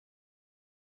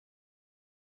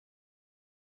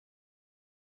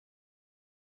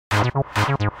Hello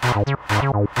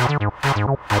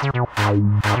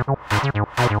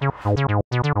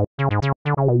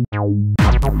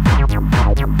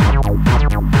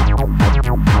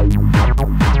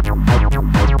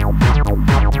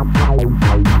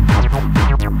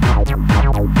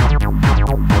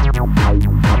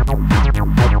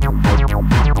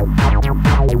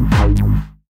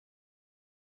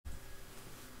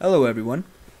everyone,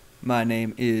 my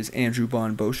name is Andrew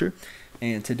Bosher,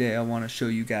 and today I want to show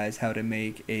you guys how to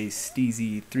make a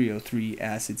steezy 303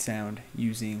 acid sound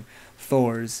using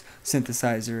Thor's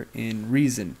synthesizer in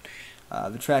Reason.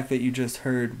 The track that you just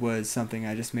heard was something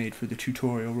I just made for the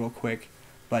tutorial real quick,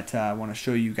 but I want to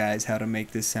show you guys how to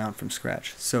make this sound from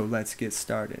scratch. So let's get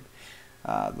started.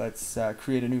 Let's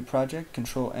create a new project,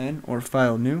 Control N or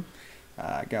File New.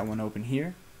 I got one open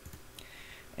here.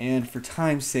 And for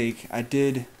time's sake, I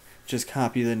did just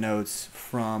copy the notes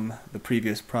from the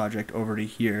previous project over to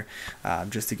here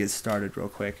just to get started real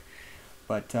quick.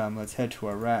 But let's head to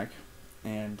our rack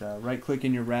and right click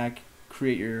in your rack,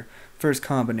 create your first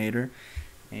combinator,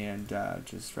 and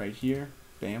just right here,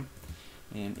 bam.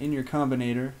 And in your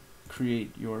combinator,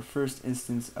 create your first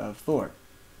instance of Thor.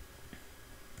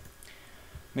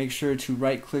 Make sure to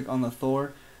right click on the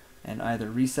Thor and either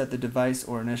reset the device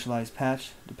or initialize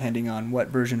patch, depending on what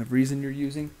version of Reason you're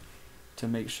using, to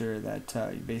make sure that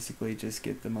you basically just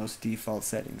get the most default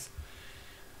settings.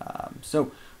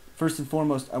 So first and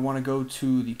foremost, I want to go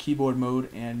to the keyboard mode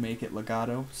and make it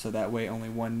legato, so that way only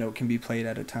one note can be played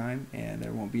at a time and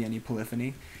there won't be any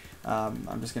polyphony.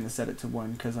 I'm just going to set it to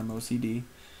 1 because I'm OCD.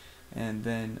 And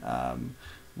then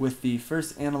with the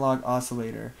first analog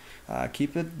oscillator,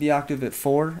 keep the octave at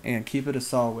 4 and keep it a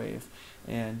saw wave.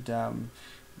 And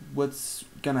what's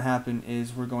going to happen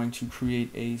is we're going to create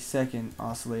a second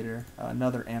oscillator,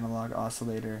 another analog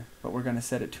oscillator, but we're going to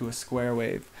set it to a square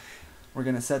wave. We're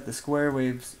going to set the square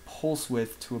wave's pulse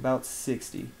width to about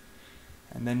 60.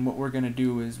 And then what we're going to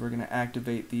do is we're going to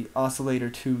activate the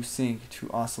oscillator 2 sync to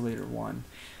oscillator 1.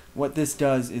 What this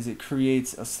does is it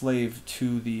creates a slave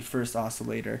to the first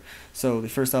oscillator. So the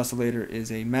first oscillator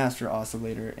is a master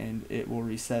oscillator, and it will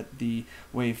reset the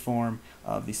waveform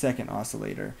of the second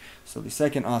oscillator. So the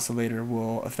second oscillator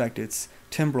will affect its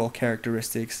timbral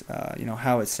characteristics,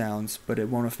 how it sounds, but it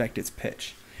won't affect its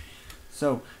pitch.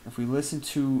 So if we listen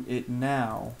to it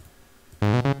now,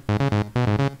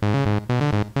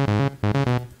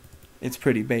 it's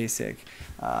pretty basic.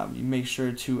 You make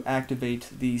sure to activate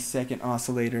the second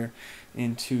oscillator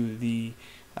into the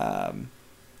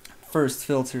first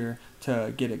filter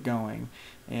to get it going.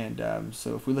 And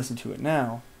so if we listen to it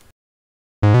now,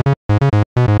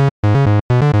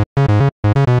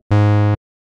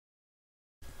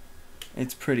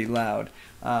 it's pretty loud,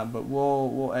 but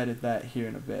we'll edit that here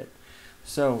in a bit.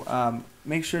 So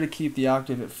make sure to keep the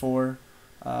octave at 4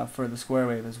 for the square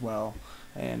wave as well,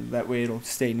 and that way it'll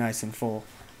stay nice and full.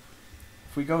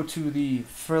 If we go to the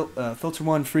filter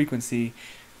 1 frequency,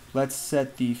 let's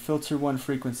set the filter 1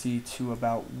 frequency to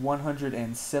about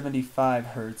 175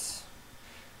 Hertz,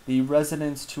 the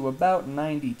resonance to about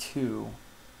 92.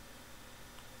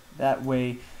 That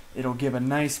way it'll give a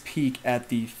nice peak at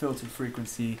the filter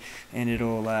frequency, and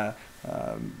it'll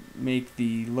make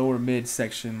the lower mid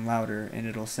section louder, and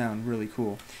it'll sound really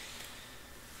cool.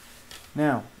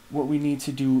 Now what we need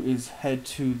to do is head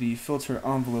to the filter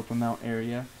envelope amount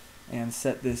area and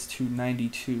set this to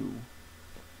 92.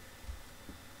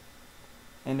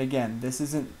 And again, this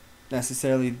isn't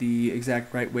necessarily the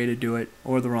exact right way to do it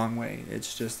or the wrong way.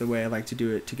 It's just the way I like to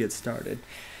do it to get started.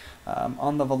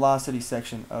 On the velocity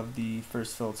section of the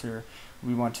first filter,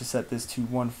 we want to set this to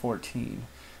 114.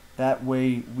 That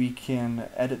way we can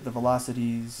edit the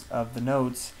velocities of the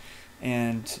notes,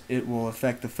 and it will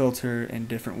affect the filter in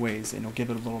different ways, and it'll give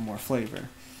it a little more flavor.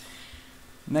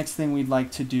 Next thing we'd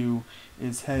like to do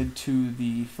is head to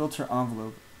the filter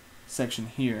envelope section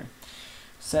here.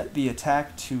 Set the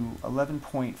attack to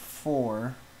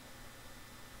 11.4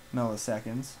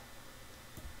 milliseconds.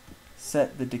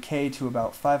 Set the decay to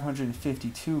about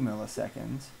 552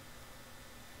 milliseconds.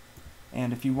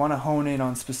 And if you want to hone in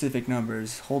on specific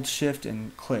numbers, hold shift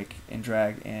and click and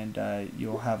drag, and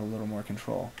you'll have a little more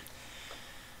control.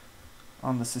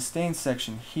 On the sustain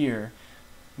section here,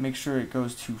 make sure it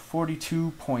goes to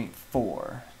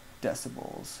 42.4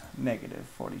 decibels, negative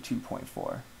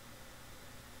 42.4.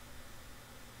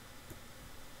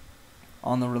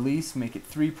 On the release, make it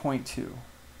 3.2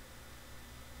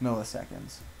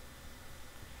 milliseconds.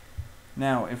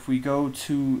 Now, if we go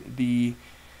to the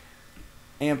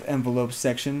amp envelope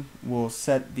section, we'll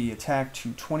set the attack to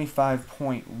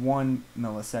 25.1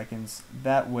 milliseconds.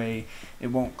 That way it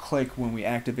won't click when we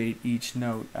activate each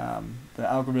note. The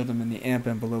algorithm in the amp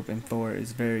envelope in Thor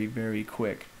is very, very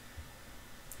quick.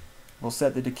 We'll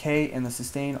set the decay and the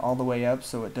sustain all the way up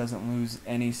so it doesn't lose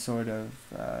any sort of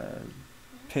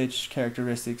pitch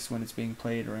characteristics when it's being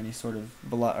played, or any sort of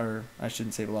I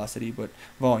shouldn't say velocity, but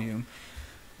volume.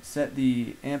 Set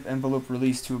the amp envelope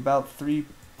release to about 3.2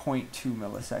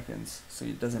 milliseconds so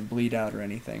it doesn't bleed out or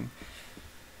anything.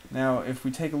 Now if we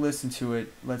take a listen to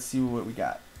it, let's see what we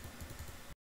got.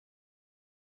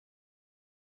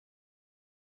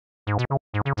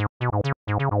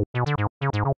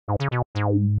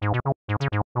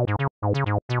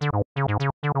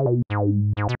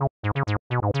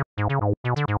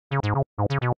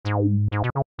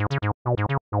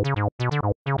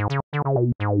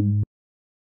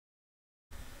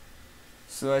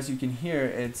 So as you can hear,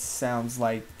 it sounds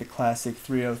like the classic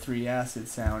 303 acid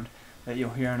sound that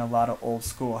you'll hear in a lot of old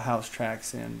school house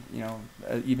tracks, and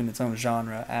even its own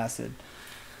genre, acid.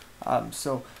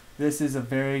 So this is a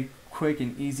very quick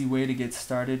and easy way to get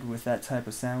started with that type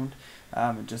of sound.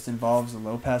 It just involves a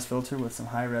low pass filter with some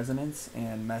high resonance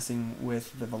and messing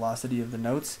with the velocity of the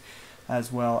notes,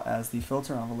 as well as the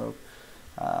filter envelope.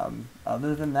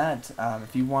 Other than that,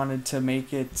 if you wanted to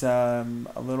make it a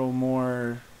little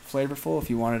more flavorful, if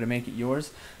you wanted to make it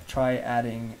yours, try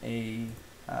adding a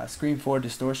Scream 4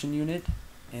 distortion unit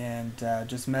and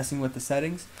just messing with the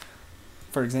settings.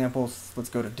 For example, let's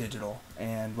go to digital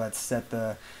and let's set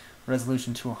the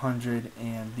resolution to 100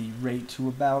 and the rate to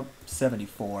about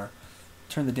 74.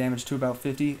 Turn the damage to about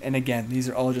 50, and again, these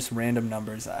are all just random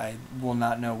numbers. I will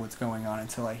not know what's going on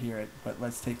until I hear it, but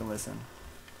let's take a listen.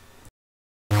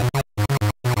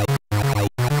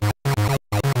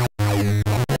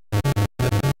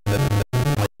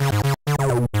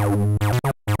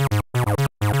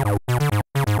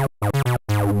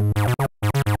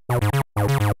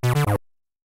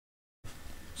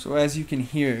 So as you can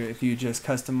hear, if you just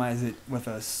customize it with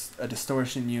a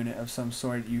distortion unit of some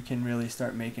sort, you can really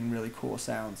start making really cool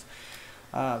sounds.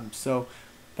 So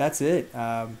that's it.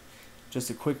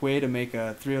 Just a quick way to make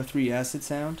a 303 acid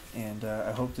sound, and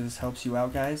I hope this helps you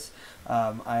out, guys.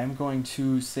 I am going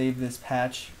to save this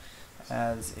patch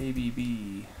as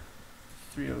ABB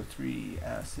 303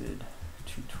 acid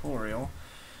tutorial,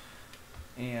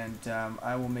 and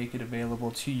I will make it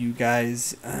available to you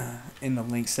guys in the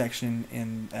link section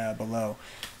in below.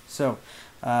 So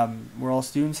we're all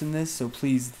students in this, so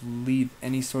please leave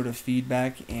any sort of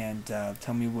feedback and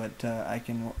tell me what I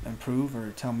can improve,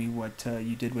 or tell me what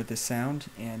you did with this sound,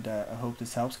 and I hope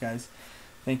this helps, guys.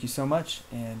 Thank you so much,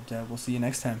 and we'll see you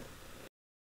next time.